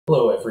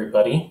Hello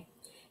everybody.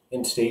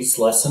 In today's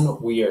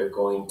lesson we are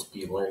going to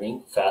be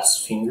learning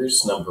fast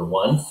fingers number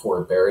 1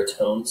 for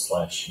baritone /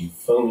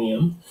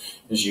 euphonium.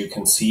 As you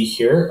can see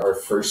here, our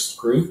first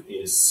group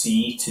is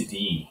C to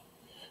D.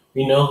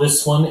 We know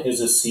this one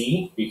is a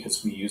C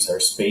because we use our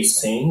space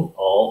saying,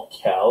 all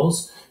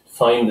cows, to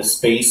find the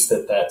space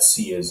that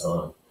C is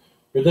on.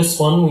 For this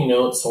one we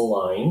know it's a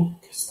line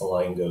because the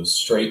line goes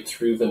straight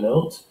through the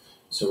note.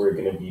 So we're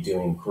going to be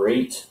doing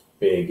great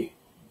big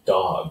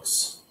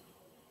dogs.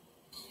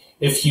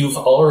 If you've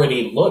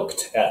already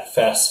looked at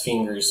fast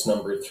fingers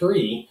number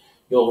 3,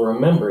 you'll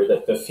remember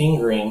that the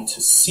fingering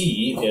to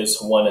C is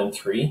 1 and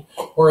 3,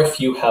 or if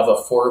you have a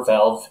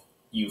 4-valve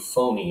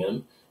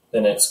euphonium,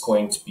 then it's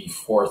going to be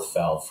 4th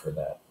valve for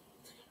that.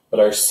 But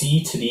our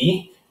C to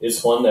D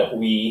is one that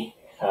we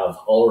have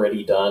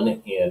already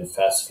done in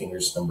fast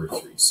fingers number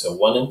 3. So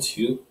 1 and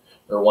 2,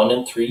 or 1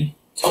 and 3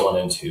 to 1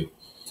 and 2.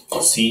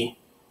 C,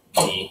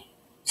 D,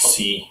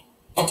 C,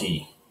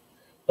 D.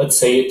 Let's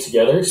say it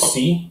together.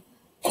 C,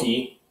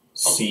 D,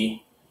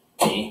 C,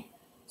 D,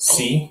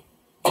 C,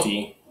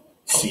 D,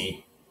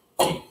 C,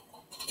 D.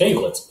 Okay,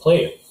 let's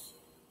play it.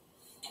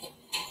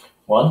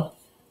 1,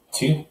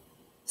 2,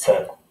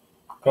 set,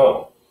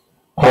 go.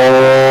 Okay,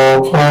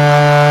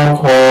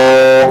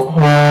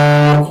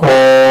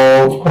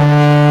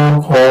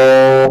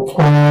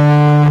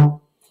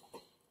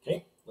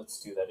 let's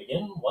do that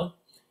again. 1,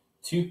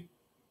 2,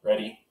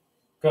 ready,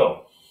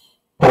 go.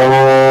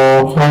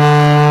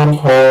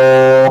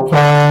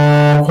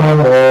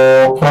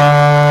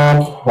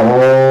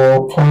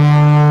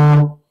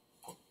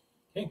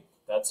 Okay,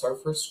 that's our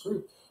first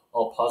group.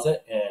 I'll pause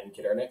it and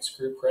get our next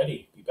group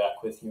ready. Be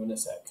back with you in a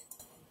sec.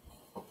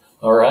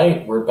 All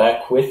right, we're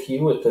back with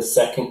you with the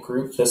second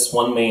group. This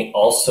one may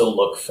also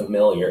look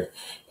familiar,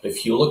 but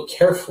if you look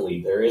carefully,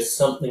 there is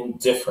something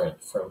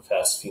different from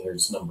fast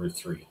fingers number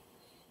 3.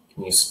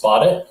 Can you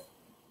spot it?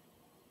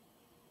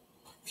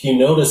 If you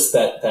notice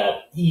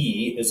that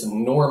E is a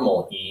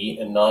normal E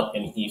and not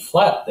an E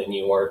flat, then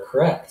you are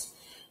correct.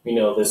 We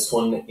know this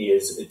one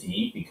is a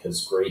D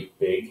because great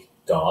big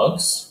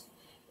dogs.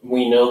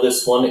 We know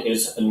this one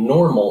is a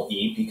normal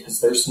E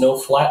because there's no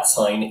flat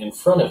sign in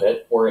front of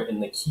it or in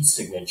the key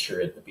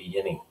signature at the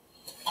beginning.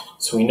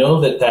 So we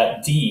know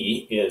that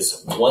D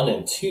is 1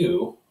 and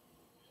 2,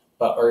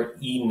 but our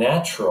E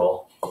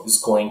natural is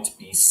going to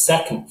be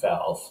 2nd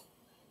valve.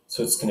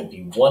 So it's going to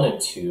be 1 and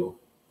 2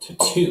 to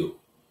 2.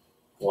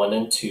 1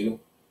 and 2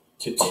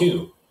 to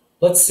 2.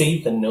 Let's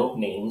say the note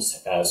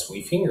names as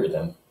we finger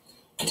them.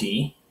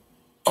 D,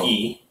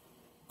 E,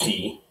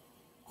 D,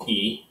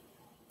 E,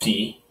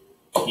 D,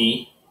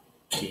 E,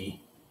 D,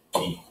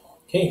 D.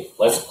 Okay,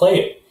 let's play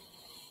it.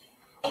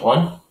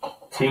 1,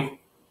 2,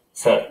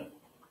 set,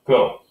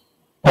 go.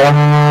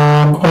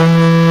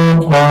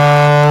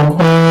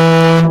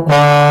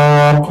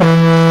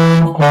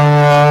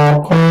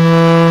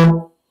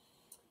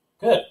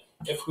 Good.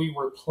 If we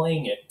were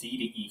playing it D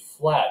to E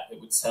flat, it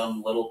would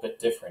sound a little bit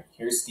different.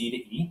 Here's D to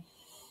E.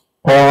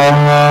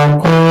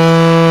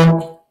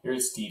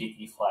 Here's D to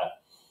E flat.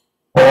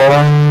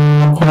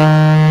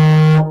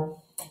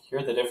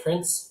 Hear the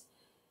difference?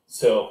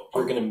 So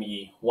we're going to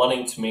be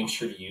wanting to make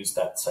sure to use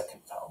that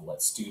 2nd valve.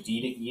 Let's do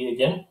D to E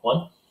again.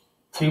 1,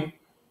 2,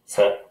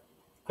 set,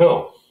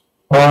 go.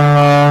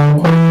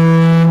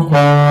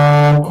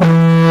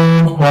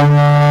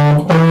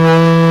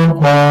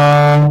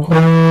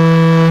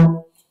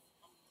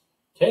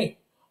 Okay,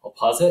 I'll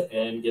pause it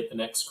and get the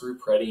next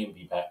group ready and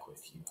be back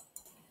with you.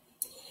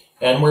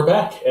 And we're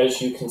back. As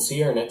you can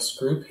see, our next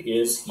group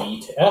is E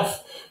to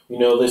F. We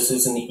know this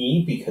is an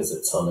E because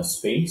it's on a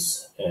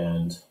space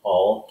and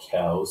all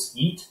cows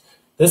eat.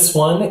 This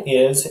one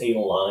is a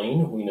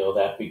line. We know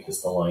that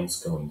because the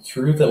line's going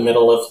through the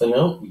middle of the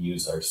note. We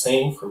use our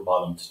saying from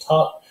bottom to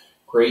top,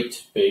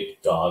 great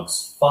big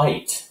dogs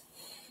fight.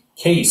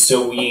 Okay,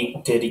 so we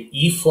did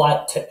E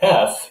flat to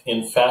F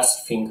in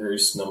fast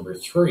fingers number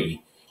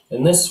 3.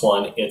 In this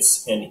one,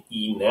 it's an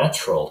E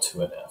natural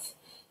to an F.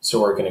 So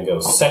we're going to go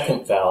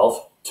 2nd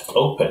valve to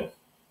open.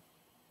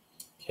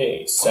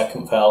 Okay,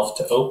 2nd valve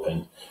to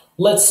open.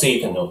 Let's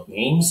say the note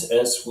names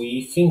as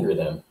we finger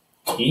them.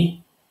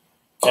 E,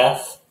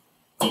 F,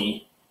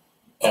 E,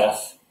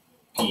 F,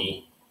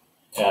 E,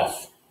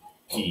 F,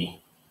 E,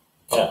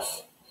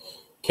 F.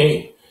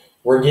 Okay,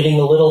 we're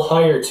getting a little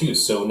higher too,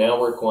 so now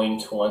we're going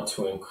to want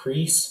to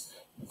increase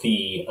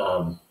the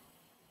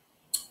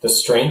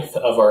strength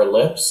of our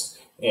lips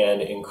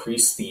and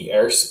increase the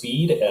air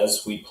speed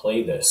as we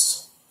play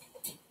this.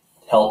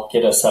 Help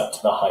get us up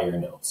to the higher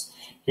notes.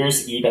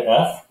 Here's E to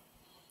F.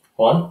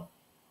 1,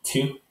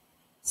 2,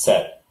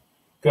 set,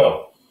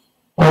 go.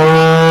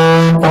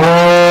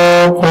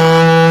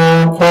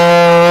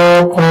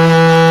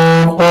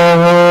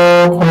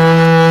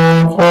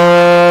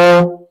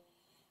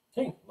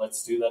 Okay,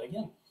 let's do that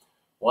again.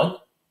 1,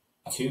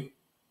 2,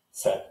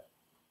 set,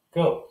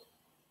 go.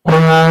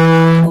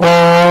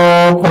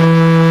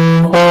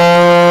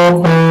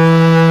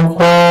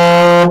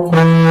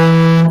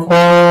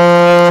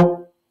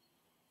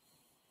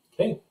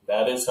 Okay,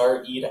 that is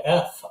our E to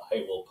F.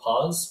 I will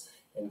pause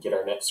and get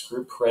our next next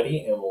group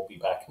ready, and we'll be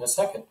back in a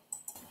second.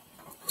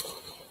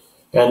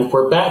 And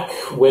we're back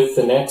with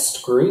the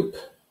next group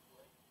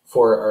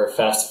for our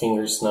fast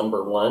fingers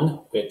number 1,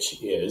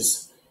 which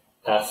is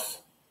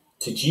F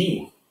to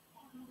G.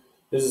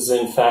 This is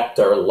in fact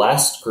our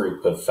last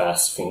group of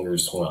fast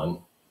fingers 1.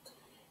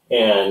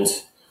 And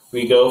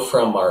we go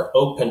from our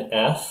open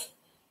F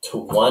to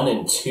 1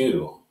 and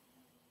 2.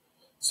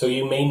 So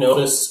you may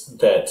notice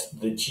that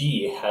the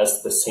G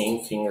has the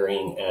same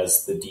fingering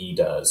as the D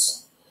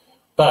does.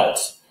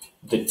 But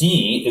the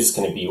D is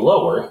going to be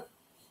lower,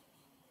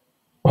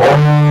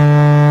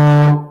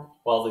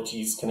 while the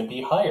G is going to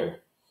be higher.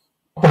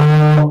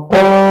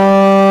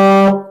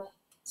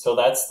 So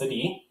that's the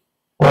D,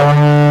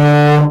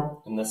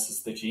 and this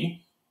is the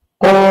G.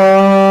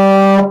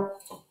 The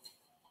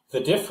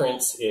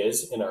difference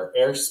is in our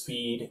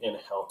airspeed and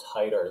how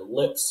tight our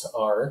lips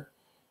are.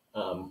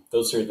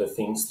 Those are the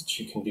things that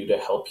you can do to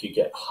help you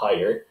get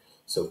higher.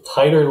 So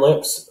tighter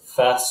lips,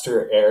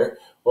 faster air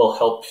will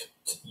help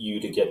you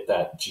to get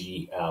that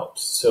G out.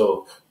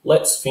 So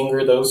let's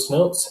finger those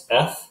notes.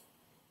 F,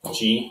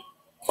 G,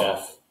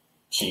 F,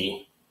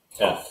 G,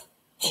 F,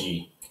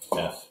 G,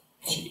 F,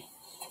 G.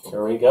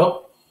 Here we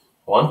go.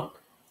 1,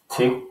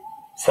 2,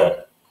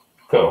 set,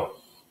 go.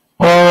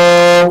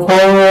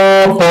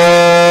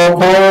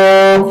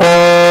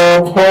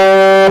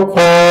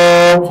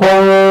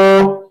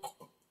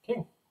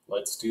 Okay,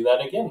 let's do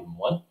that again.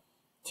 1,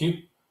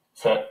 2,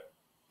 set,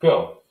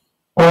 go.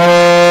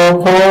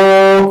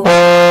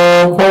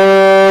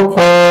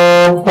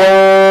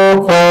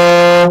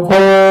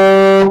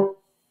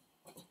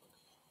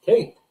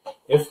 Okay,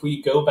 if we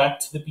go back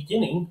to the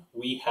beginning,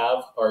 we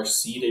have our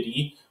C to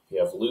D. We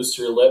have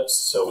looser lips,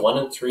 so 1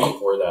 and 3,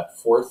 or that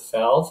fourth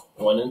valve,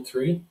 1 and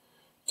 3,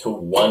 to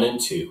 1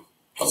 and 2.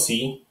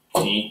 C,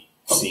 D,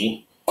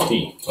 C,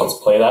 D. Let's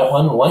play that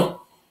one. 1,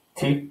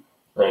 2,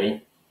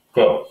 ready,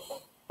 go.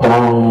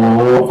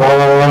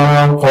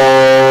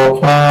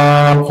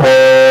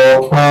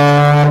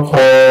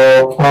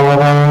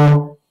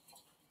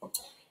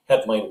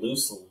 Had my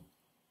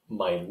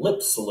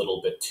lips a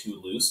little bit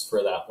too loose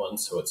for that one,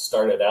 so it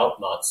started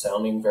out not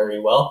sounding very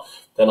well.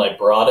 Then I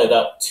brought it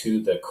up to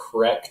the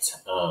correct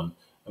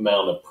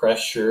amount of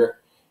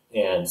pressure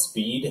and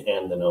speed,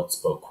 and the note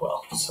spoke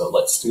well. So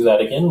let's do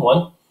that again.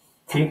 1,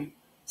 2,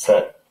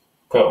 set,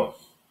 go.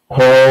 Now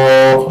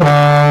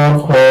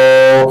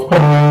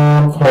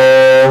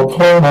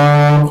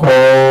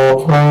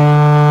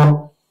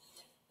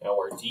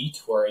our D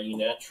to our E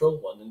natural,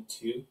 1 and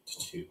 2 to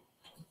 2.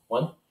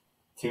 1,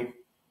 2,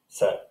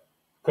 set,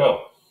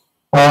 go.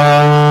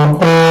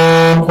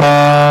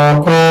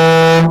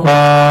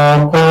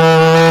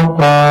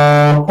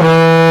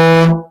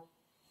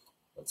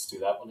 Let's do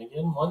that one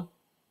again. 1,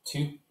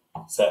 2,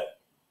 set,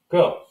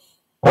 go.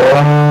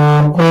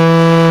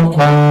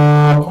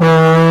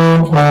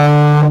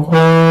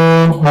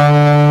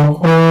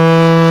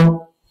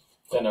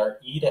 Then our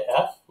E to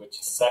F, which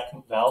is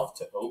second valve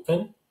to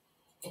open.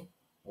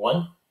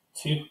 1,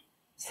 2,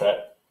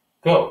 set,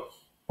 go.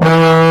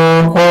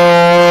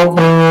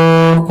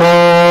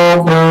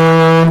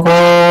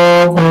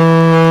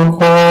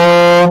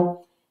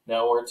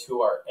 Now we're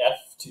to our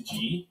F to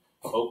G,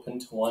 open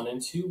to 1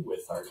 and 2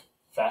 with our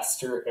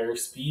faster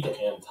airspeed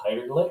and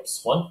tighter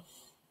lips. 1,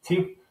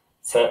 2,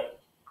 set,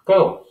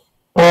 go.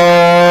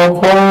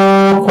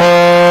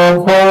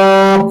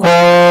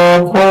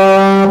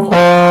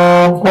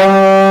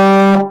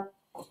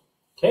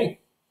 Okay,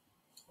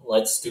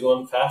 let's do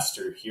them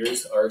faster.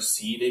 Here's our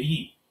C to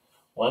D.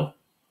 1,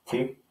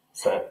 2,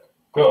 set,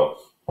 go.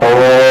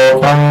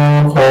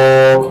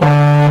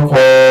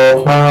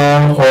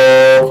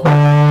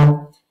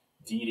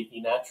 D to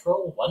E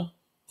natural. 1,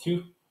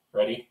 2,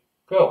 ready,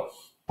 go.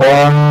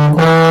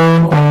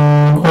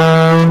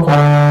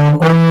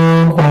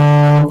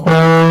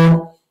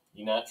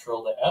 E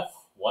natural to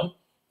F. 1,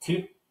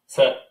 2,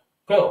 set,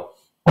 go.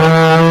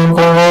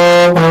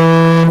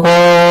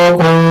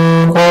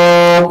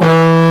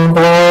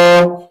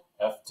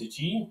 F to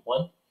G.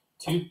 1,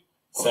 2,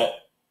 set,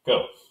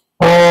 go.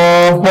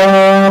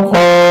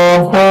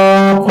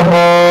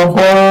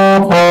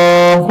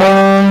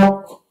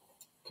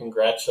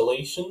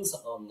 Congratulations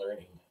on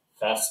learning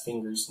fast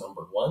fingers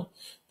number 1.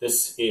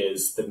 This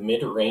is the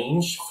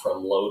mid-range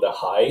from low to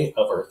high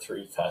of our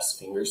 3 fast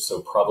fingers,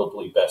 so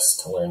probably best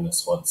to learn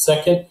this one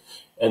second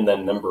and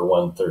then number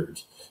 1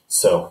 third.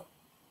 So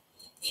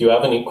if you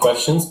have any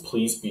questions,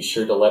 please be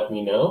sure to let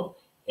me know,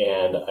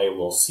 and I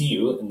will see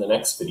you in the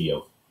next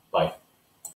video. Bye.